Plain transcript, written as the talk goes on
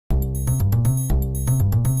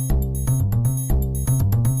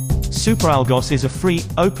Superalgos is a free,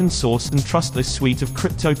 open-source and trustless suite of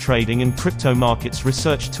crypto trading and crypto markets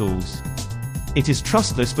research tools. It is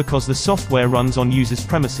trustless because the software runs on users'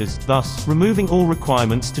 premises, thus, removing all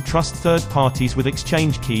requirements to trust third parties with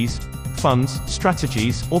exchange keys, funds,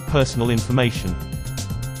 strategies, or personal information.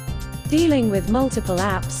 Dealing with multiple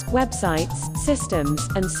apps, websites, systems,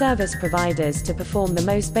 and service providers to perform the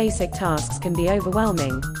most basic tasks can be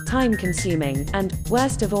overwhelming, time-consuming, and,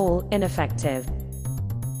 worst of all, ineffective.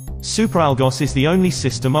 Superalgos is the only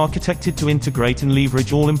system architected to integrate and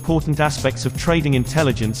leverage all important aspects of trading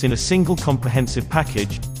intelligence in a single comprehensive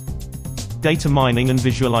package: data mining and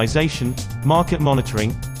visualization, market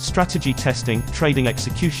monitoring, strategy testing, trading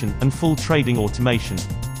execution, and full trading automation.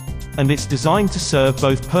 And it's designed to serve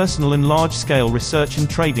both personal and large-scale research and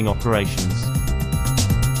trading operations.